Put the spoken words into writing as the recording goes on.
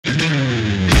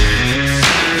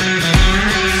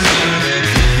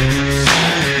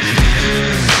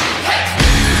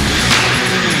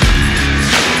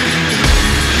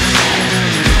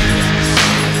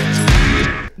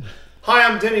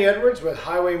Edwards with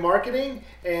Highway Marketing,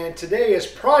 and today is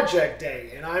project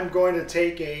day, and I'm going to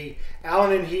take a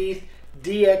Allen & Heath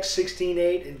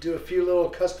DX-168 and do a few little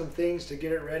custom things to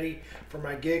get it ready for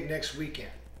my gig next weekend.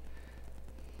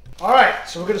 Alright,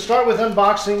 so we're going to start with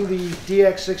unboxing the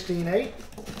DX-168.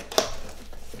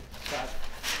 Got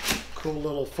cool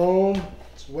little foam,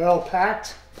 it's well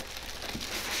packed.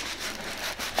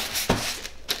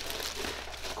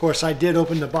 Of course, I did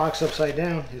open the box upside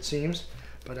down, it seems,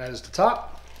 but that is the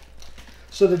top.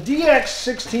 So the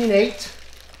DX-168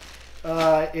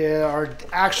 are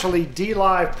actually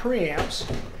D-Live preamps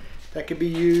that could be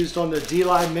used on the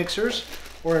D-Live mixers,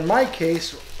 or in my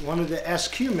case, one of the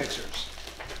SQ mixers.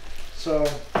 So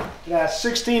it has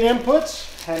 16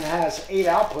 inputs and has 8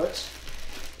 outputs,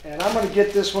 and I'm going to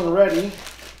get this one ready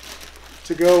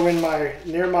to go in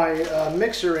near my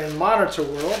mixer in monitor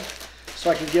world, so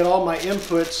I can get all my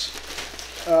inputs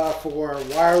for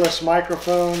wireless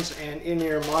microphones and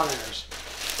in-ear monitors.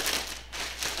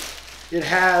 It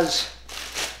has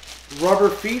rubber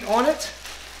feet on it,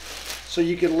 so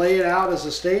you can lay it out as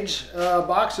a stage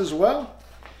box as well.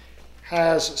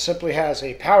 Simply has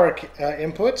a power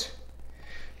input,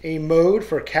 a mode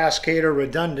for cascade or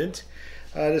redundant.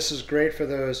 This is great for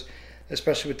those,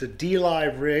 especially with the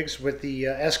D-Live rigs with the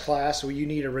S-Class, where you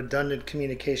need a redundant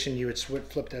communication. You would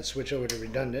flip that switch over to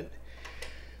redundant.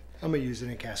 I'm going to use it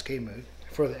in cascade mode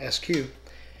for the SQ.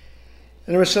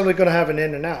 And we're simply going to have an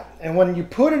in and out. And when you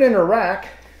put it in a rack,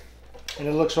 and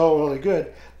it looks all really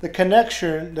good, the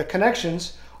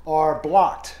connections are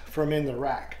blocked from in the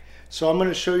rack. So I'm going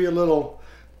to show you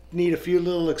need a few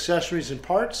little accessories and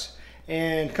parts.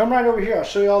 And come right over here, I'll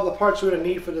show you all the parts we're going to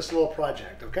need for this little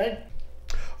project, okay?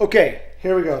 Okay,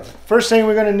 here we go. The first thing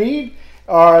we're going to need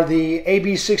are the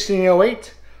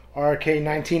AB1608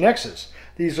 RK19Xs.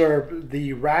 These are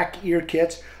the rack ear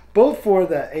kits, both for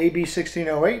the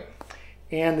AB1608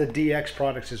 and the DX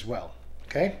products as well,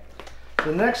 okay?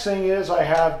 The next thing is I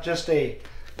have just a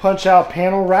punch-out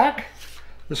panel rack.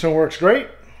 This one works great.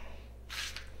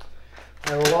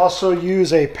 I will also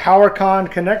use a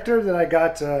PowerCon connector that I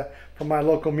got from my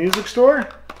local music store.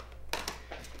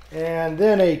 And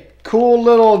then a cool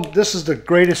little, this is the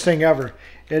greatest thing ever.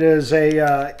 It is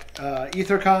a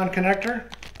Ethercon connector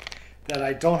that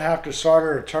I don't have to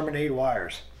solder or terminate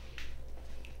wires.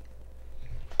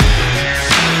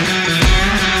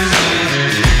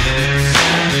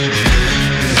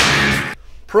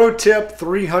 Pro tip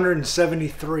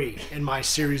 373 in my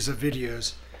series of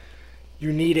videos.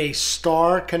 You need a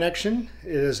star connection.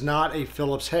 It is not a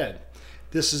Phillips head.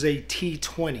 This is a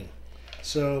T20.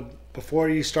 So before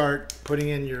you start putting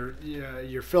in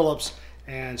your Phillips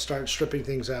and start stripping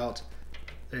things out,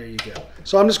 there you go.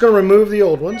 So I'm just going to remove the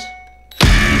old ones.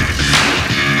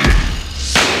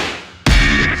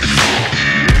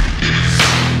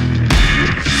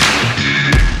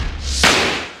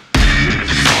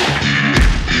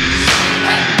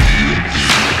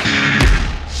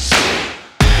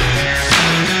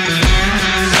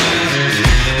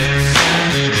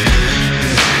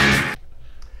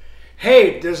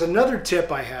 Hey, there's another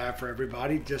tip I have for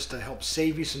everybody just to help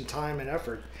save you some time and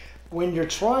effort. When you're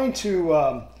trying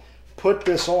to put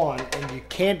this on and you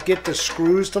can't get the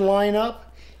screws to line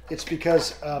up, it's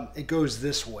because it goes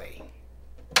this way.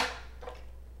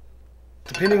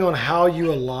 Depending on how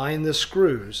you align the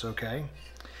screws, okay,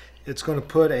 it's going to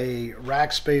put a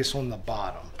rack space on the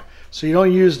bottom. So you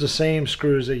don't use the same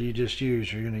screws that you just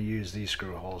used. You're going to use these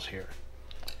screw holes here.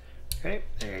 Okay,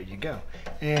 there you go.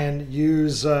 And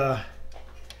use, the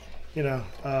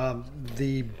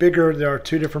bigger, there are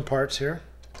 2 different parts here.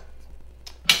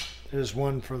 There's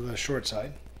one for the short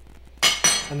side,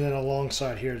 and then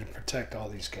alongside here to protect all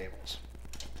these cables.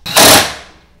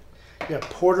 Yeah,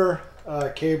 Porter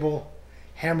cable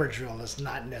hammer drill is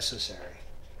not necessary,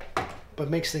 but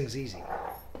makes things easy.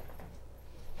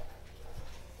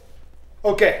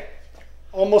 Okay.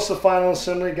 Almost the final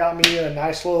assembly. Got me a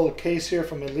nice little case here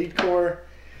from Elite Core.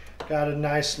 Got a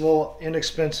nice little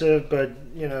inexpensive but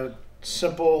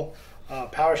simple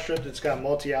power strip that's got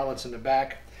multi-outlets in the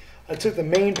back. I took the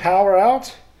main power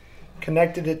out,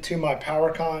 connected it to my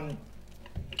PowerCon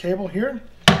cable here.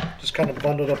 Just kind of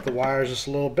bundled up the wires just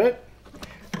a little bit.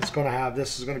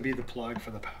 This is going to be the plug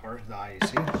for the power, the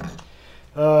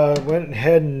IEC. Went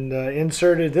ahead and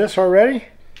inserted this already.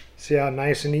 See how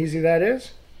nice and easy that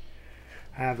is?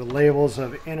 I have the labels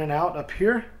of in and out up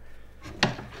here.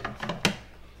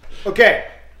 Okay,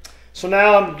 so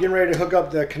now I'm getting ready to hook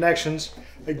up the connections.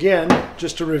 Again,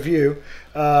 just to review,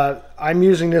 I'm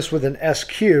using this with an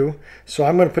SQ, so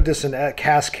I'm going to put this in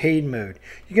cascade mode.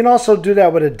 You can also do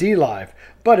that with a D-Live,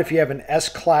 but if you have an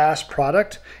S-Class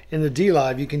product in the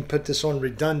D-Live, you can put this on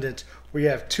redundant where you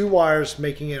have two wires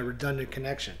making a redundant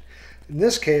connection. In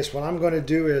this case, what I'm going to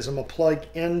do is I'm going to plug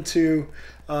into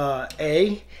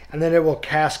A, and then it will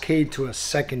cascade to a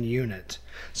second unit.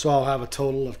 So I'll have a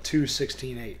total of two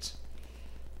 16/8.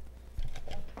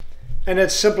 And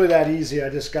it's simply that easy. I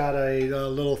just got a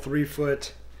little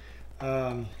 3-foot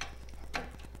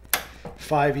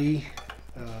 5E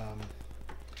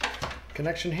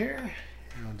connection here.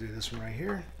 And I'll do this one right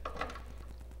here.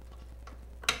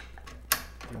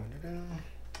 And then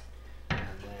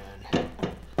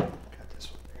got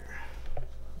this one there.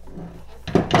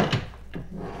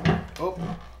 Oh,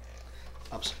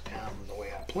 upside down from the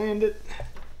way I planned it.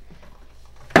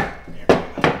 There we go.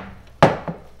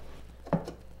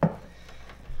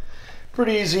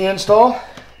 Pretty easy install.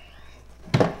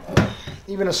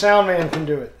 Even a sound man can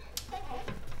do it.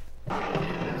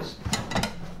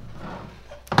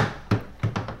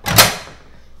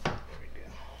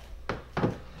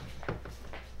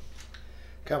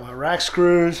 Got my rack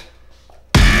screws.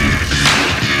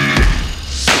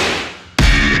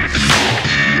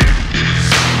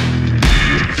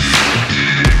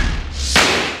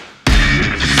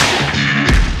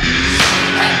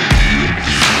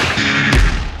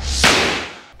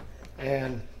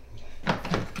 And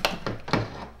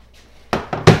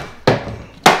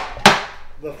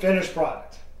the finished product.